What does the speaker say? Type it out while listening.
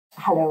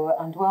Hello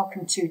and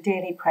welcome to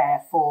Daily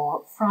Prayer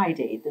for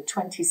Friday, the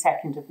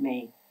 22nd of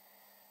May.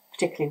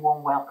 Particularly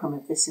warm welcome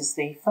if this is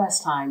the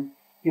first time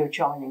you're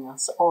joining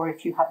us or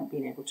if you haven't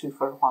been able to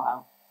for a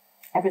while.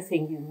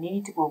 Everything you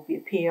need will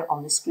appear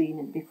on the screen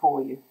and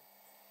before you.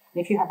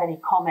 And if you have any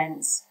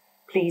comments,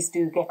 please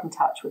do get in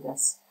touch with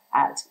us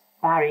at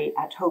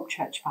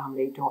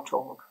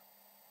barry@hopechurchfamily.org.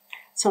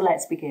 So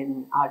let's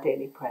begin our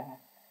daily prayer.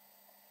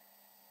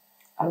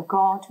 O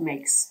God,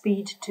 make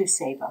speed to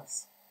save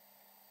us.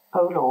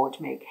 O Lord,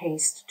 make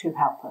haste to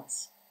help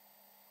us.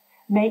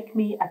 Make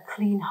me a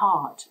clean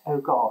heart,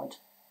 O God,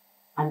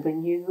 and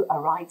renew a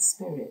right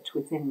spirit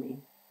within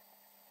me.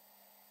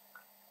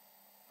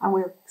 And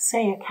we'll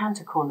say a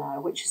canticle now,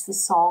 which is the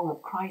song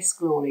of Christ's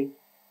glory,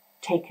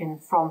 taken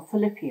from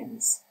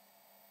Philippians.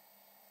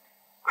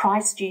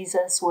 Christ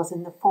Jesus was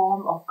in the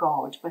form of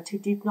God, but he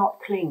did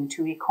not cling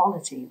to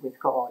equality with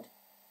God.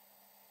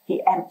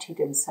 He emptied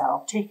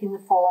himself, taking the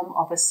form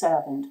of a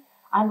servant,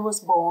 and was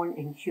born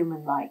in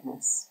human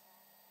likeness.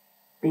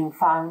 Being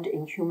found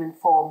in human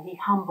form, he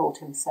humbled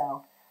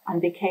himself and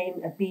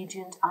became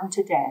obedient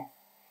unto death,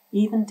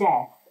 even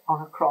death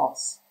on a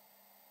cross.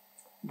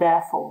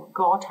 Therefore,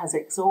 God has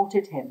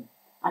exalted him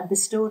and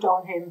bestowed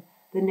on him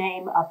the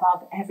name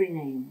above every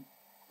name,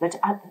 that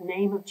at the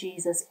name of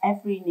Jesus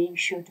every knee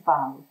should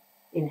bow,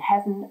 in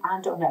heaven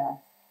and on earth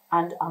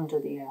and under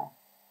the earth,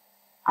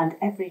 and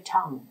every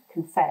tongue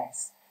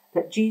confess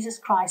that Jesus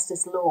Christ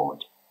is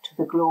Lord, to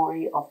the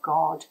glory of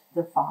God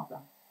the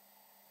Father.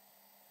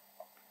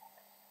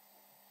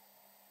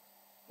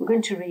 We're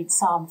going to read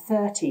Psalm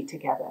 30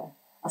 together,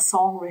 a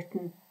song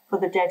written for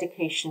the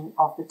dedication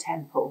of the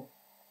temple.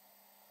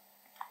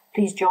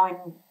 Please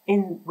join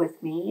in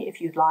with me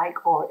if you'd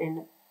like, or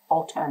in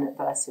alternate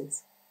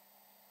verses.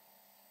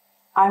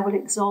 I will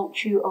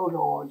exalt you, O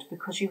Lord,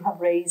 because you have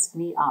raised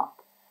me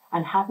up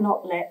and have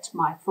not let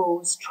my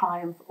foes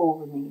triumph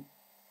over me.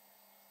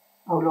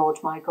 O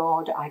Lord my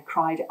God, I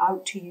cried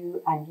out to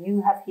you and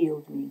you have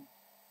healed me.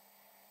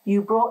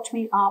 You brought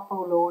me up,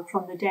 O Lord,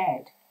 from the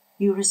dead.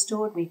 You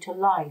restored me to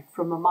life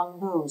from among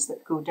those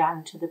that go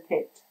down to the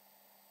pit.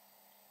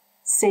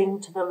 Sing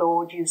to the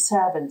Lord, you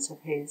servants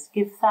of his.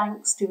 Give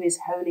thanks to his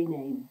holy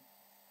name.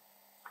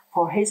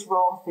 For his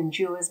wrath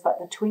endures but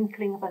the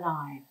twinkling of an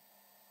eye,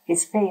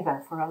 his favour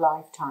for a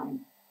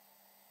lifetime.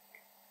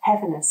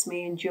 Heaviness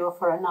may endure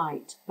for a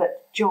night,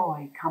 but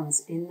joy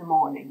comes in the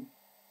morning.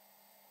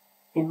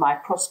 In my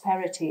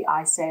prosperity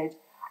I said,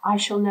 I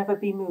shall never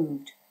be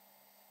moved.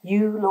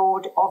 You,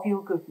 Lord, of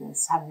your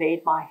goodness, have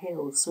made my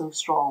hill so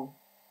strong.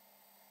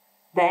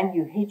 Then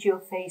you hid your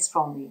face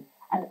from me,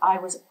 and I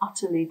was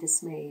utterly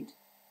dismayed.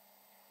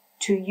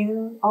 To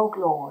you, O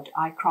Lord,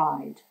 I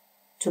cried.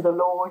 To the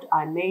Lord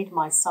I made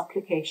my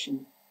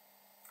supplication.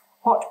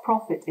 What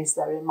profit is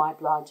there in my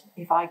blood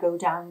if I go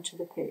down to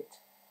the pit?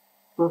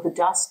 Will the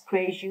dust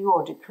praise you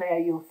or declare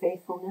your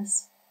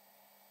faithfulness?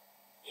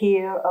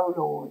 Hear, O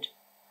Lord,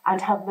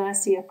 and have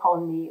mercy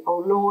upon me. O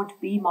Lord,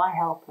 be my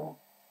helper.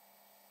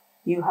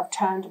 You have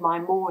turned my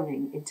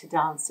mourning into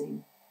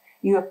dancing.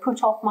 You have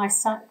put off my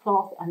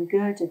sackcloth and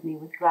girded me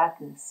with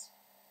gladness.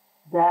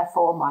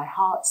 Therefore my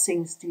heart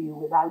sings to you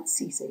without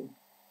ceasing.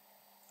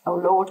 O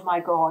Lord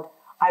my God,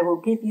 I will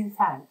give you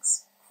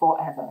thanks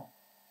forever.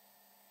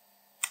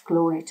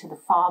 Glory to the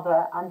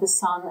Father and the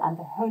Son and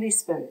the Holy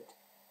Spirit,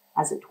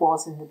 as it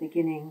was in the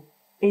beginning,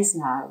 is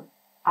now,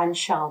 and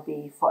shall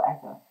be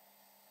forever.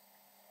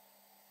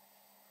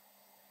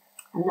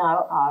 And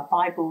now our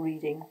Bible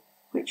reading,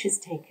 which is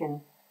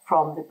taken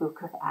from the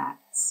book of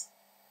Acts.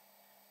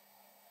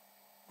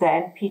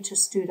 Then Peter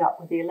stood up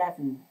with the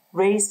 11,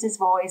 raised his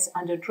voice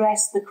and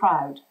addressed the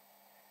crowd.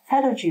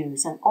 Fellow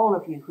Jews and all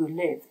of you who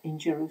live in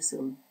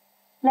Jerusalem,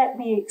 let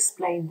me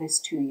explain this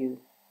to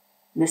you.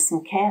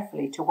 Listen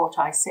carefully to what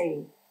I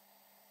say.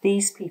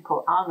 These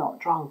people are not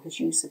drunk as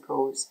you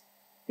suppose.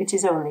 It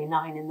is only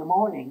 9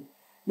 a.m.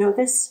 No,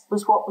 this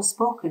was what was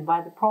spoken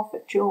by the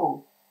prophet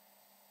Joel.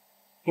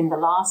 In the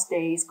last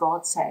days,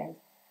 God said,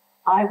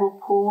 I will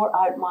pour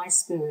out my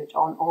spirit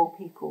on all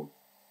people.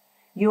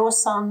 Your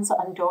sons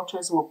and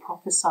daughters will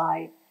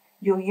prophesy.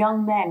 Your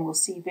young men will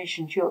see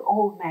visions. Your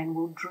old men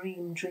will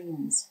dream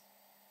dreams.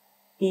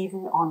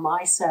 Even on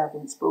my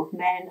servants, both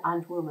men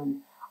and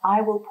women, I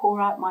will pour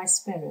out my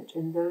spirit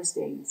in those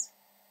days,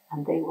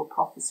 and they will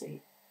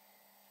prophesy.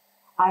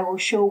 I will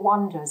show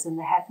wonders in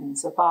the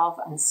heavens above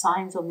and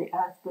signs on the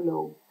earth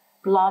below,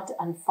 blood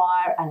and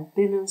fire and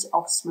billows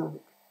of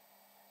smoke.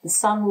 The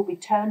sun will be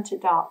turned to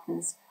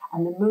darkness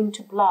and the moon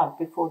to blood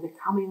before the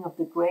coming of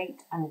the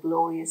great and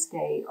glorious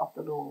day of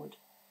the Lord.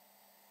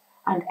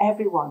 And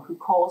everyone who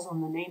calls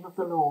on the name of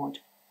the Lord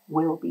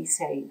will be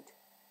saved.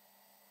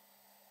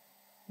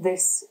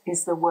 This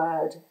is the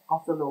word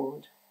of the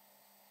Lord.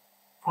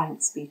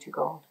 Thanks be to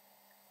God.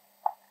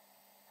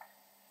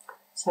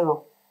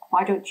 So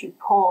why don't you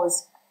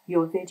pause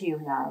your video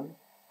now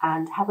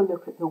and have a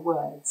look at the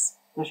words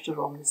that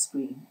are on the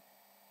screen.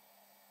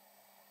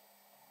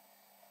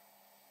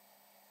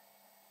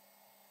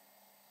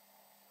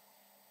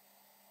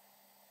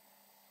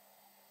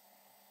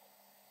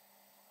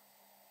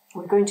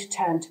 We're going to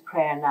turn to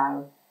prayer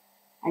now,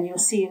 and you'll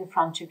see in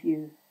front of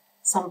you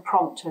some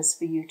prompters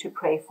for you to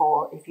pray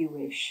for if you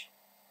wish,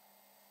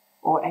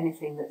 or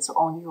anything that's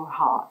on your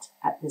heart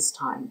at this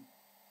time.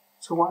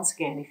 So once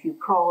again, if you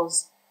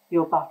pause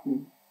your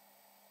button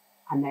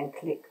and then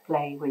click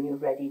play when you're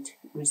ready to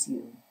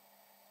resume.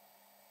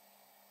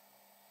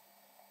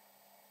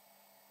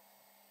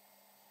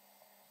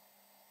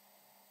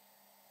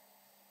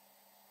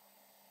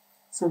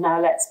 So now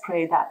let's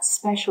pray that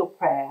special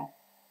prayer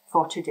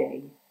for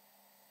today.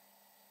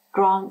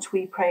 Grant,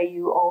 we pray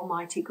you,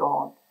 Almighty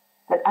God,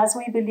 that as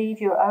we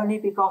believe your only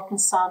begotten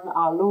Son,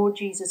 our Lord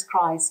Jesus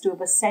Christ, to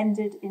have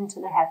ascended into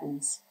the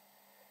heavens,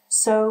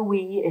 so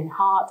we in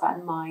heart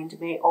and mind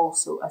may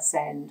also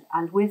ascend,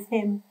 and with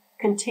him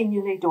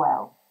continually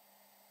dwell,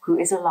 who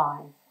is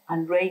alive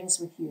and reigns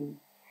with you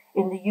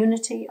in the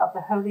unity of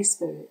the Holy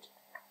Spirit,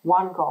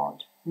 one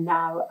God,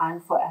 now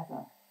and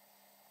forever.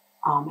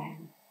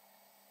 Amen.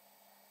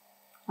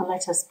 And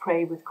let us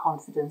pray with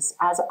confidence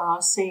as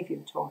our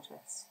Saviour taught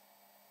us.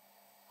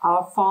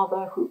 Our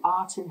Father, who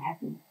art in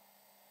heaven,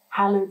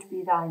 hallowed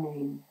be thy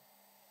name.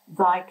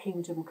 Thy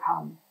kingdom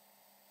come.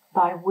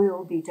 Thy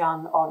will be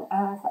done on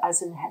earth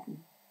as in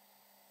heaven.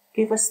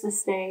 Give us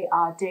this day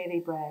our daily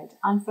bread,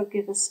 and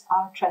forgive us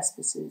our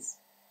trespasses,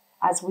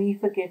 as we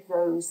forgive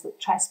those that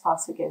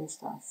trespass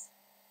against us.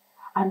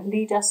 And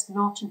lead us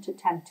not into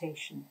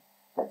temptation,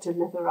 but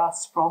deliver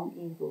us from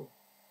evil.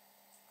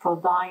 For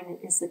thine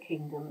is the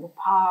kingdom, the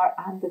power,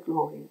 and the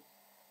glory,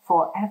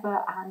 for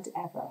ever and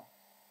ever.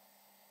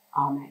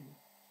 Amen.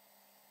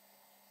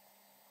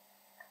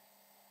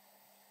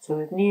 So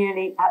we're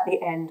nearly at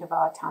the end of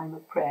our time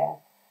of prayer.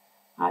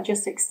 I'll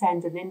just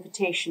extend an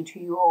invitation to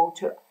you all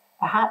to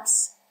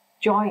perhaps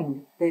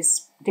join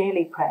this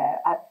daily prayer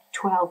at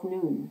 12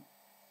 noon,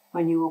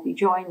 when you will be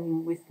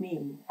joining with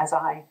me as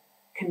I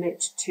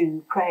commit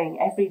to praying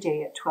every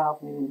day at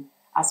 12 noon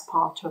as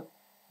part of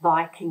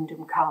Thy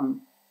Kingdom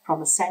Come,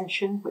 from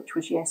Ascension, which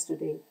was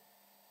yesterday,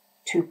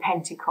 to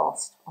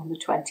Pentecost on the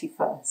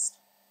 21st.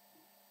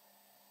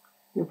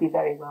 You'll be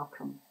very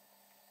welcome.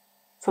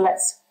 So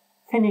let's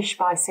finish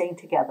by saying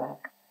together,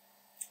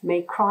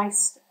 may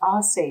Christ,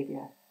 our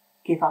Saviour,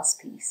 give us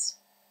peace.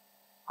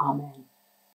 Amen.